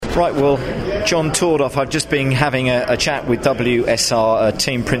Right, well, John Tordoff, I've just been having a chat with WSR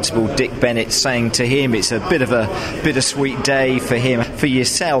team principal Dick Bennett, saying to him it's a bit of a bittersweet day for him, for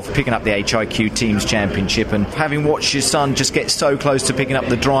yourself, picking up the HIQ Teams Championship, and having watched your son just get so close to picking up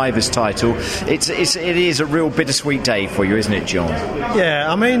the driver's title. It is a real bittersweet day for you, isn't it, John?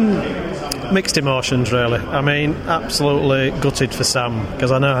 Yeah, I mean, mixed emotions, really. I mean, absolutely gutted for Sam,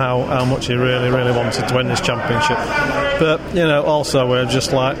 because I know how much he really wanted to win this championship. But, you know, also we're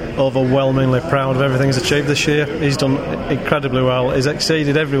just like overwhelmingly proud of everything he's achieved this year. He's done incredibly well. He's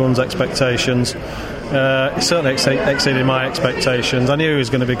exceeded everyone's expectations. He certainly exceeded my expectations. I knew he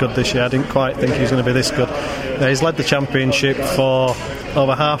was going to be good this year. I didn't quite think he was going to be this good. He's led the championship for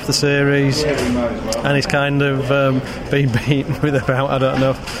over half the series, and he's kind of been beaten with about, I don't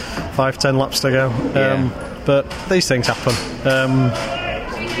know, 5-10 laps to go. But these things happen.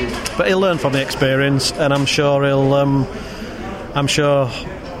 But he'll learn from the experience, and I'm sure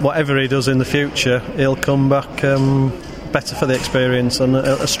whatever he does in the future, he'll come back better for the experience and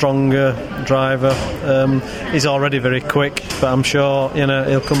a stronger driver. He's already very quick, but I'm sure, you know,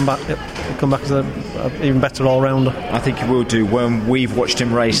 he'll come back as an even better all-rounder. I think he will do. When we've watched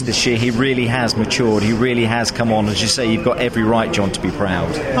him race this year, he really has matured. He really has come on. As you say, you've got every right, John, to be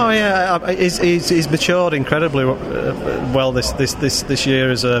proud. Oh yeah, he's matured incredibly well this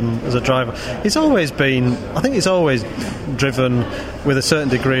year as a driver. He's always been, I think he's always driven with a certain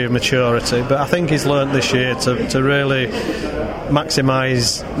degree of maturity, but I think he's learnt this year to really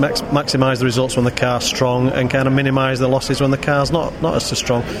maximise the results when the car's strong and kind of minimise the losses when the car's not as so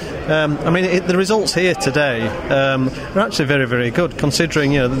strong. I mean, the results here today are actually very good,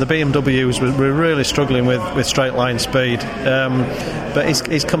 considering, you know, the BMWs were really struggling with straight line speed. But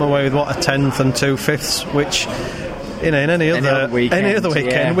he's come away with, what, a 10th and 2/5, which, you know, in any other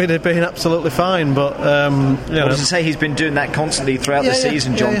weekend we'd have been absolutely fine. But you know, as I say, he's been doing that constantly throughout the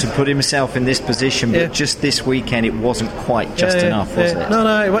season, John, to put himself in this position. But just this weekend, it wasn't quite just enough, was it?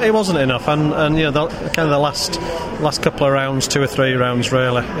 No, it wasn't enough. And you know, kind of the last couple of rounds, 2 or 3 rounds,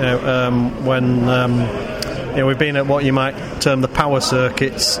 really. You know, when you know, we've been at what you might term the power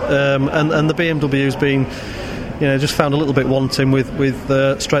circuits, and the BMW's been, you know, just found a little bit wanting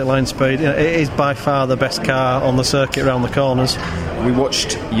with straight line speed. You know, it is by far the best car on the circuit around the corners. We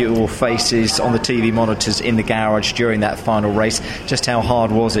watched your faces on the TV monitors in the garage during that final race. Just how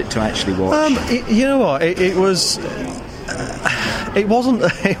hard was it to actually watch? You know what? It was. It wasn't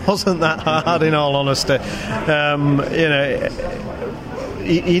that hard, in all honesty. You know,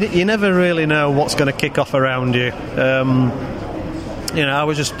 you never really know what's going to kick off around you. You know, I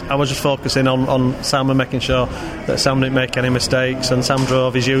was just focusing on Sam and making sure that Sam didn't make any mistakes, and Sam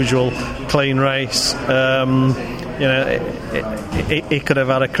drove his usual clean race. You know, he could have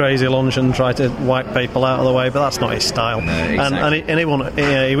had a crazy lunge and tried to wipe people out of the way, but that's not his style. No, exactly. And he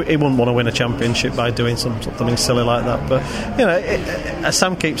wouldn't want to win a championship by doing something silly like that. But, you know, as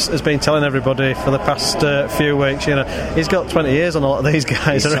Sam has been telling everybody for the past few weeks, you know, he's got 20 years on a lot of these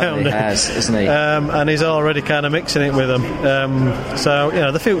guys around him. He has, isn't he? And he's already kind of mixing it with them. So, you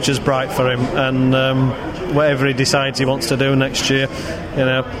know, the future's bright for him, and whatever he decides he wants to do next year, you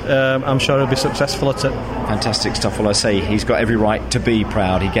know, I'm sure he'll be successful at it. Fantastic stuff. Well, I say he's got every right to be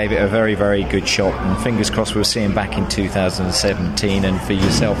proud. He gave it a very good shot, and fingers crossed we'll see him back in 2017. And for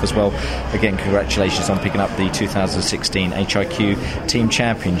yourself as well, again, congratulations on picking up the 2016 HIQ Team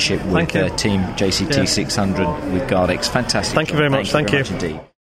Championship with Team JCT600 with Gardx. Fantastic. Thank you very much. Thank you. Indeed.